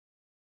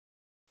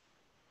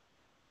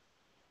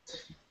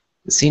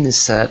The scene is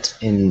set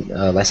in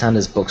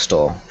Lysander's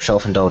bookstore,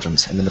 Shelf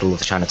Indulgence, in the middle of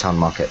the Chinatown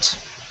market.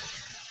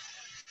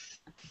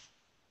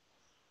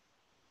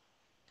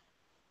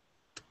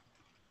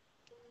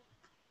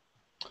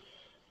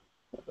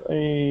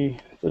 The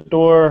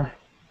door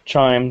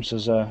chimes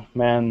as a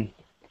man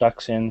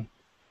ducks in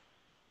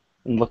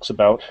and looks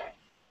about.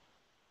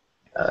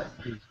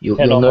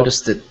 You'll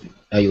notice that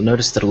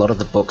a lot of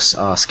the books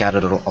are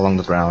scattered along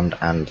the ground,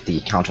 and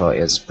the counter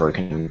is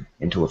broken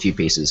into a few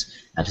pieces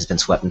and has been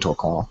swept into a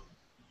corner.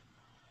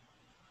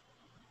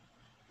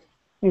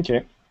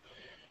 Okay.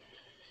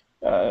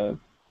 Oh,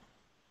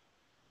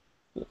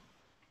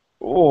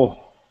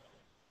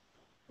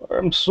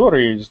 I'm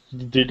sorry.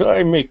 Did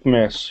I make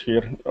mess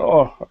here?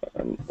 Oh,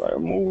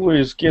 I'm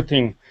always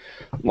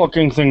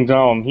knocking thing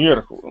down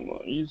here.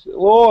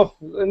 Oh,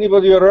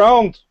 anybody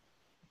around?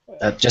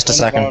 Just a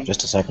second.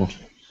 Just a second.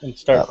 And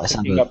start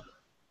Lysander,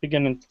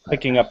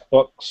 picking up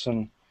books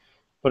and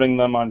putting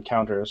them on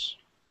counters.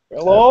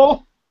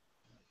 Hello?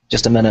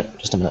 just a minute.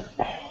 Just a minute.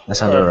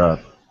 Lysander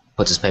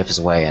puts his papers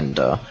away and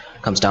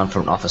comes down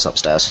from an office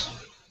upstairs.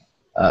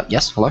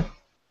 Yes. Hello.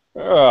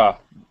 Ah,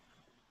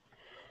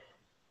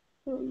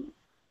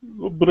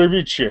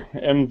 Dobrovici,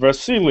 I'm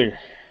Vasily.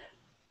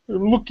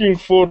 I'm looking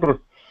for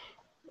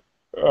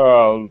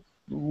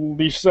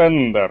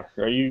Lysander.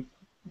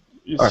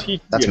 Is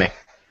he That's here? me.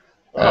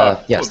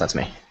 Yes, that's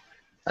me.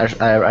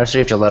 I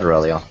received your letter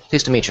earlier.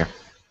 Pleased to meet you.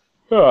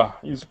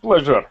 It's a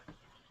pleasure.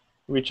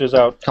 Reaches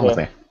out Come with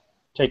me.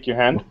 take your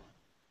hand.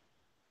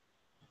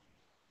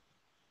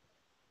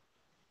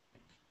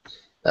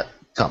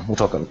 Come, we'll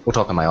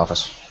talk in my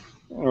office.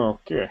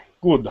 Okay,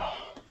 good.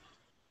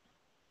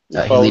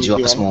 He leads you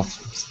up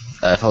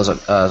follows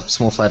a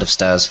small flight of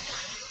stairs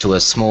to a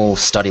small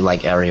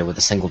study-like area with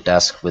a single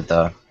desk with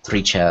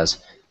 3 chairs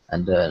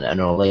and an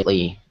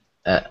ornately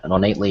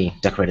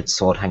decorated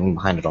sword hanging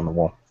behind it on the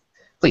wall.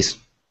 Please,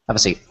 have a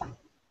seat.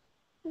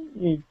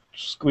 He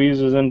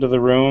squeezes into the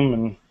room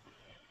and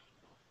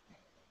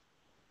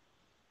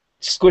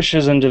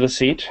squishes into the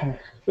seat.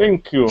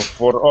 Thank you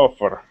for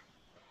offer.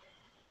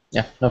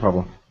 Yeah, no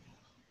problem.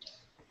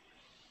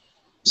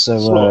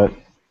 So,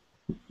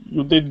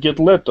 you did get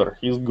letter.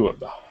 He's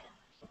good.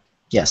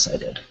 yes, I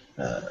did.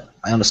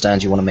 I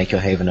understand you want to make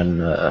your haven in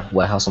a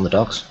warehouse on the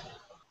docks?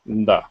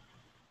 Da.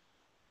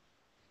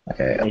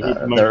 Okay,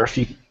 there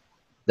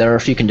are a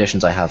few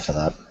conditions I have for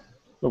that.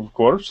 Of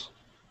course.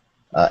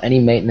 Any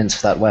maintenance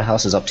for that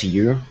warehouse is up to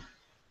you.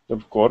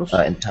 Of course.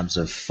 In terms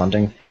of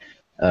funding,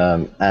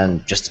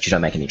 and just that you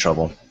don't make any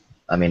trouble.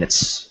 I mean,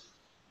 as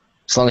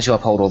long as you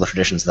uphold all the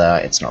traditions there,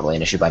 it's not really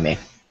an issue by me.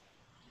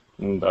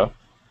 Da.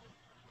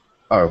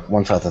 Oh,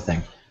 one further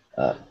thing.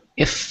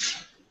 If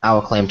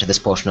our claim to this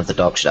portion of the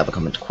dock should ever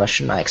come into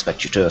question, I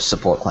expect you to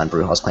support Clan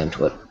Brujah's claim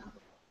to it.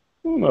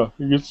 No,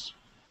 it's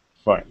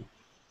fine.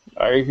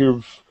 I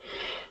have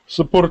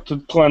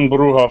supported Clan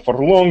Bruja for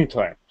a long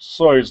time,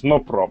 so it's no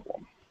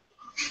problem.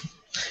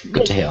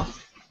 Good to hear.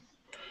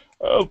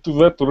 To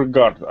that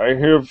regard, I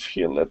have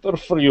a letter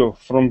for you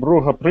from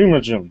Bruja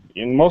Primogen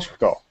in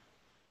Moscow.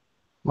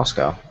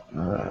 Moscow?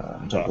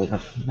 I don't believe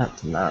I've met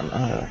the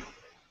man.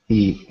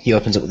 He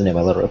opens it with a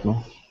nearby letter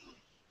opener.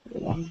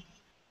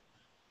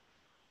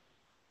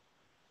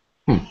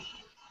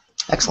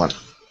 Excellent.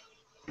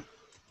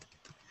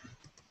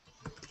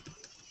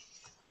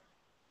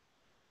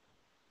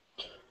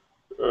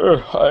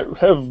 I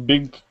have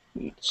big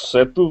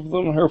set of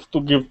them. Have to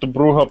give to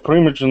Bruja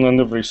Primogen in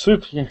every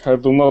city. I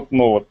do not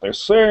know what they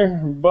say,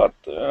 but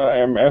I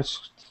am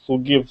asked to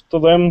give to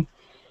them,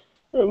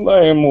 and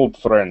I am old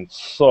friends,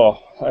 so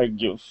I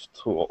give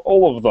to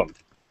all of them.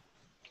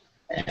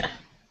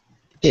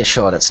 Be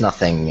assured it's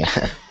nothing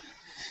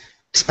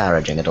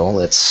disparaging at all.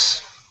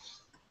 It's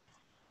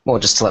more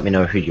just to let me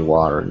know who you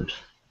are and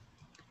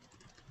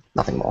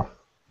nothing more.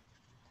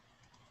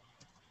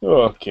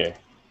 Okay.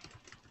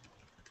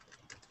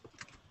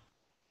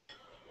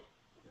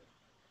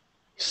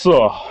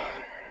 So,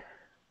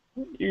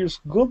 it's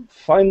good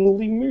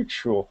finally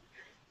meet you.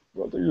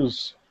 What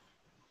is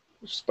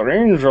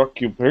strange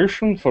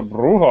occupation for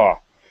Bruja?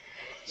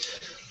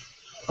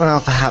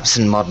 Well, perhaps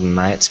in modern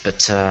nights,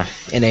 but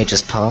in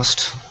ages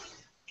past.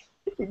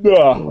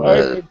 Yeah,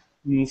 I've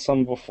seen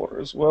some before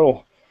as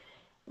well.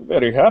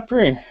 Very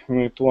happy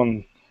meet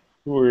one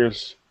who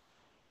is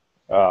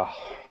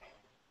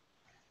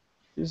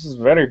this is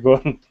very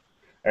good.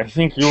 I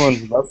think you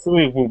and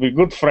Vasily will be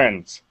good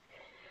friends.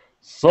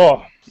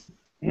 So,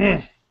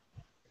 I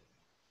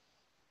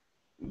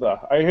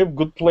have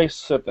good place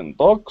set in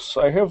dogs.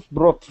 I have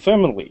brought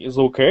family. Is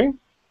okay?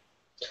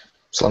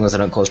 As long as they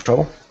don't cause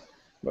trouble.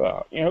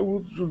 Yeah,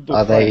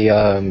 Are they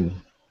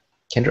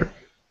kindred?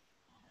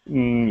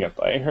 Yet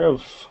I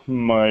have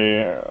my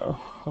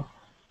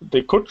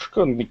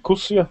Dekuchka,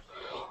 Nikusia,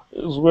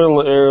 as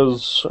well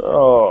as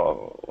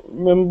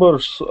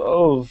members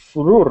of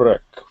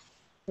Rurek,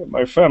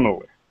 my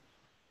family.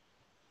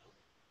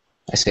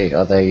 I see.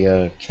 Are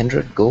they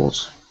kindred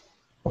ghouls?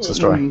 What's the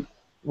story?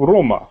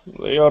 Roma.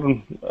 They are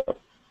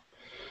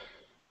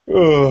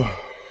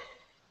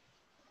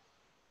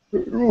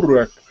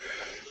Rurek.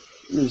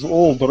 His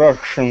old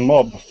Russian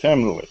mob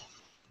family.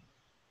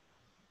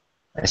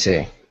 I see.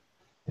 I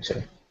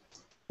see.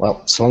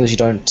 Well, so long as you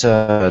don't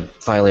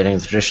violate any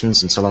of the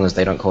traditions, and so long as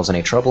they don't cause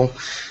any trouble,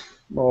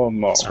 Oh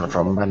no. it's not a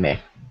problem by me.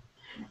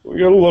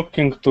 We're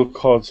looking to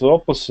cause the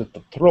opposite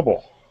of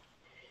trouble.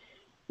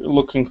 We're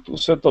looking to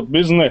set up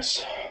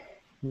business.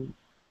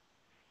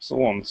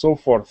 So on and so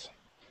forth.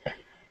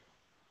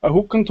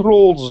 Who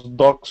controls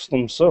docks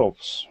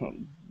themselves?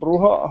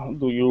 Bruja,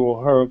 do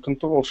you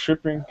control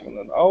shipping in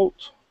and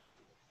out?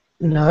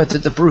 No,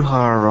 the Bruja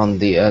are on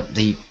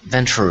the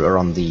Venture are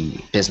on the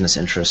business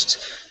interests.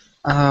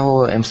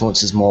 Our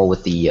influence is more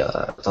with the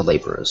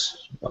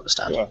laborers, you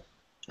understand? Yeah.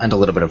 And a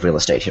little bit of real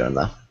estate here and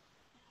there.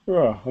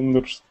 Yeah,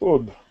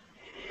 understood.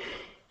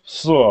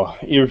 So,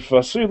 if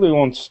Vasily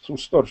wants to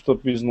start a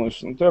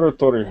business in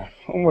territory,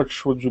 how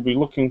much would you be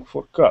looking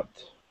for cut?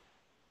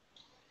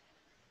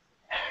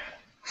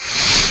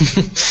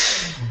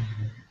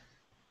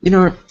 You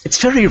know,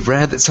 it's very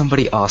rare that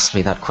somebody asks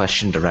me that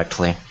question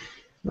directly.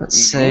 Let's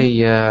say,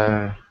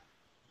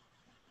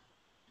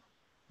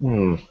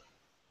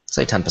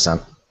 say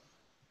 10%.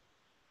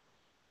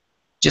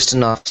 Just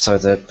enough so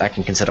that I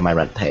can consider my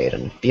rent paid,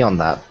 and beyond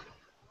that...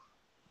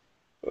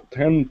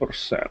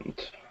 10%.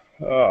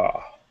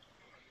 Well,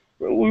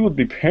 we would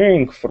be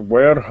paying for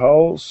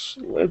warehouse,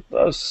 let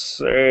us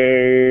say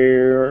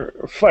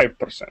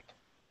 5%.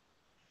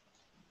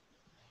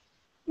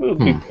 We'll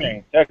be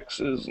paying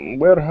taxes and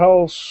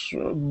warehouse,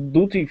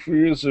 duty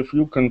fees if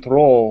you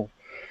control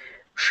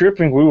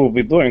shipping. We will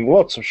be doing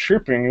lots of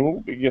shipping. You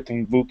will be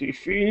getting duty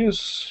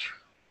fees.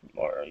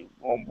 Or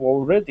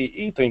already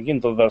eating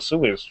into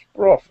Vasily's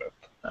profit.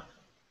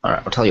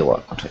 Alright, I'll tell you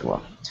what.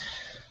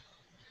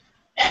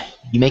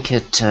 You make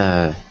it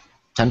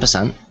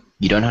 10%,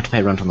 you don't have to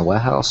pay rent on the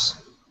warehouse,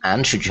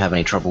 and should you have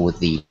any trouble with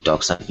the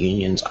dockside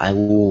unions, I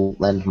will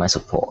lend my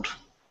support.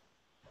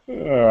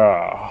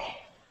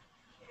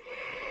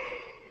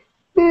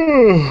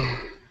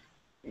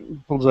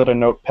 Pulls out a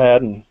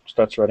notepad and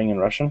starts writing in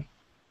Russian.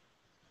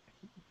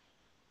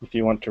 If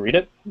you want to read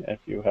it, if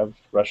you have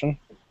Russian.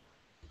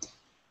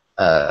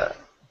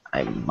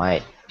 I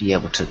might be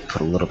able to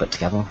put a little bit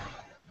together.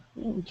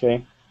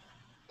 Okay.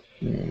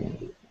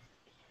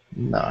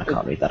 No, I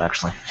can't read that,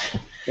 actually.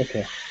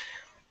 Okay.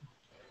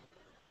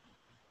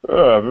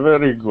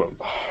 Very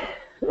good.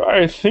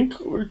 I think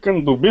we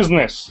can do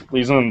business,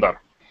 Lysander.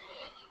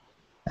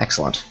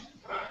 Excellent.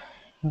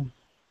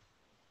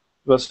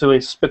 Vasily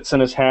spits in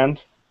his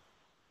hand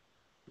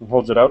and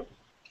holds it out.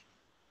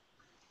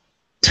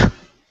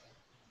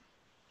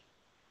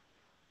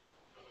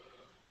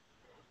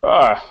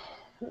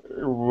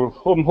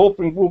 I'm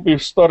hoping we'll be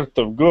start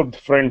of good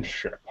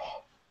friendship.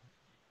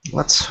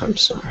 Let's hope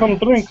so. Come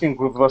drinking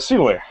with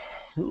Vasily.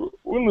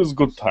 When is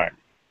good time?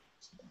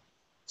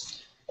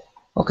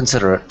 I'll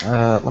consider it.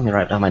 Let me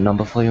write down my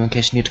number for you in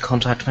case you need to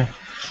contact me.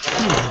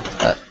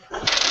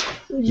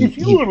 If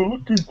you are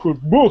looking for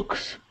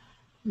books,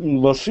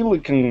 Vasily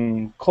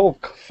can call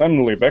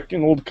family back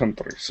in old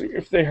country. See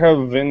if they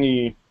have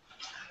anything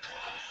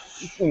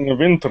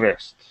of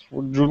interest.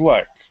 Would you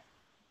like?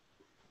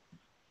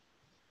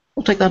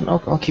 I'll take that.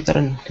 I'll keep that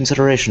in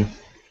consideration.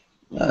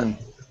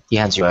 He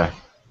hands you a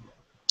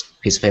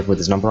piece of paper with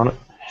his number on it.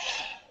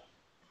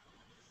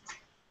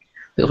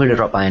 Feel free to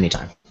drop by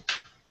anytime.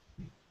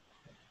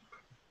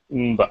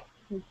 But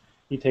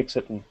he takes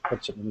it and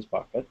puts it in his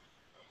pocket.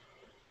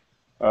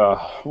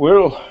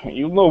 Well,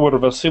 you know where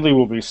Vasily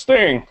will be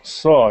staying,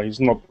 so he's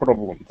no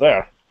problem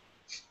there.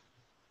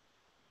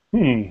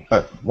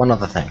 One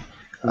other thing.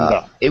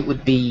 It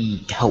would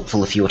be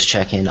helpful if you were to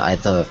check in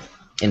either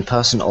in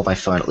person or by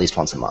phone at least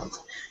once a month,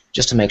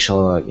 just to make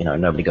sure, you know,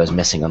 nobody goes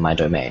missing on my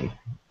domain.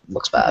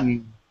 Looks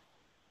bad.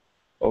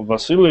 Well,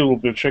 Vasily will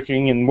be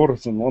checking in more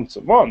than once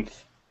a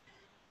month.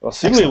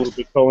 Vasily will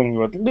be calling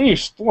you at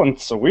least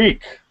once a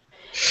week.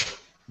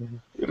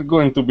 You're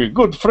going to be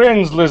good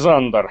friends,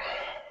 Lysander.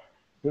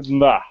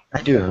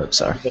 I do hope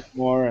so. A bit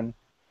more, and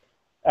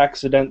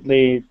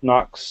accidentally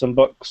knocks some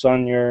books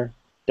on your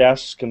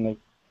desk, and they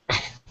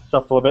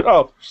shuffle a bit.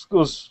 Oh,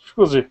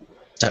 scusi.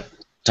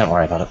 Don't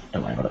worry about it.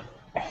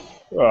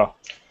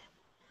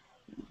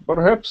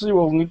 Perhaps you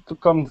will need to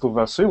come to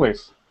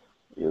Vasily's.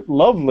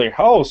 Lovely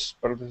house,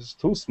 but it is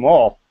too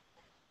small.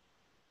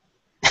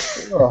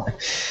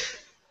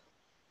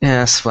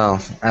 Yes, well,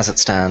 as it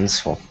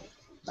stands, well,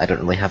 I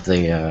don't really have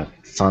the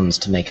funds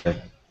to make a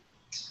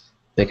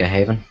bigger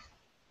haven.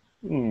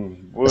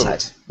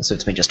 Besides, it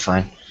suits me just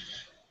fine.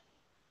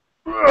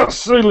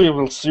 Vasily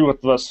will see what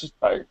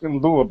I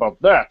can do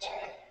about that.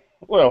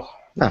 Well,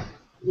 no,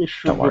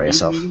 don't worry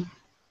yourself.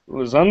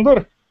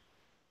 Lysander?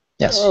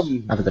 Yes,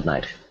 have a good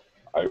night.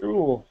 I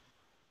will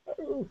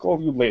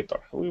call you later.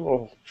 We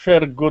will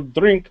share a good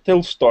drink,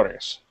 tell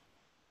stories.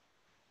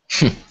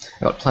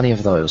 Got plenty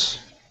of those.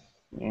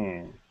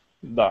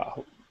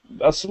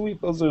 Vasily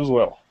does as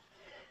well.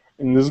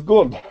 And is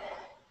good.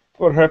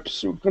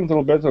 Perhaps you can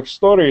tell better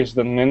stories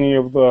than any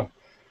of the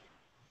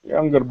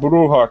younger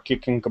Bruja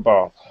kicking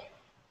about.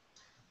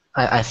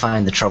 I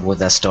find the trouble with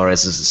their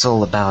stories is it's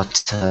all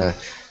about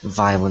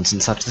violence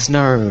and such. There's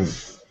no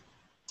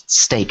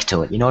stake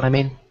to it. You know what I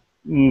mean?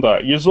 Да,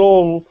 is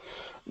all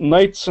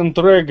knights and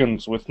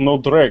dragons with no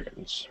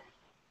dragons.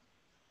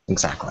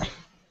 Exactly.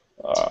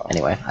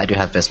 Anyway, I do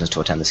have business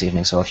to attend this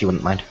evening, so if you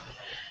wouldn't mind.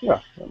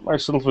 Yeah,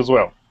 myself as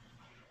well.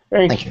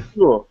 Thank you.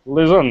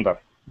 Lysander,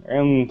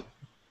 and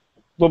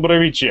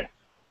Dobrovice.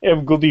 Have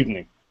a good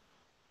evening.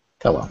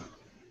 Farewell.